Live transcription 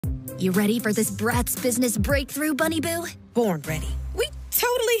You ready for this Bratz business breakthrough, Bunny Boo? Born ready. We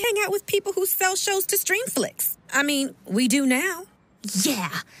totally hang out with people who sell shows to Streamflix. I mean, we do now. Yeah,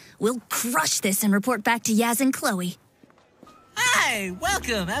 we'll crush this and report back to Yaz and Chloe. Hi,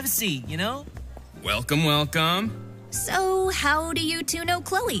 welcome. Have a seat, Welcome, welcome. So, how do you two know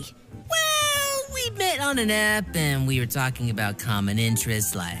Chloe? Well, we met on an app and we were talking about common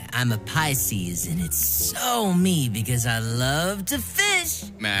interests like I'm a Pisces and it's so me because I love to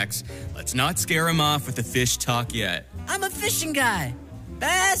fish. Max, let's not scare him off with the fish talk yet. I'm a fishing guy.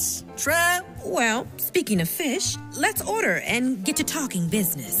 Bass, trout. Well, speaking of fish, let's order and get to talking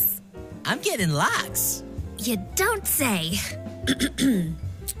business. I'm getting locks. You don't say.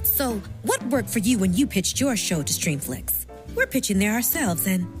 So, what worked for you when you pitched your show to Streamflix? We're pitching there ourselves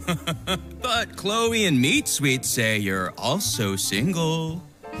and... But Chloe and Meat Sweet say you're also single.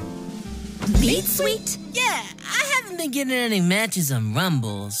 Meat Sweet? Yeah, I haven't been getting any matches on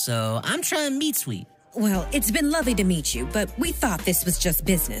Rumble, so I'm trying Meat Sweet. Well, it's been lovely to meet you, but we thought this was just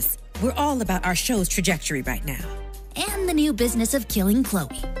business. We're all about our show's trajectory right now. And the new business of killing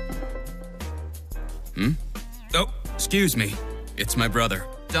Chloe. Oh, excuse me. It's my brother,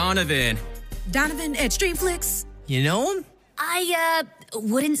 Donovan. Donovan at Streamflix? You know him? I,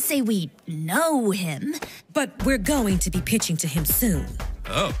 wouldn't say we know him. But we're going to be pitching to him soon.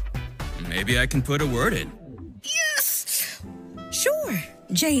 Oh, maybe I can put a word in. Yes! Sure.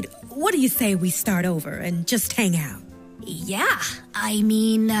 Jade, what do you say we start over and just hang out? Yeah, I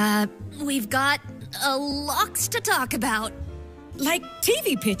mean, we've got lots to talk about. Like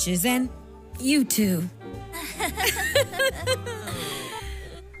TV pitches and you two.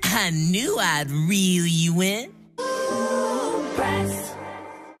 I knew I'd reel you in. Bratz.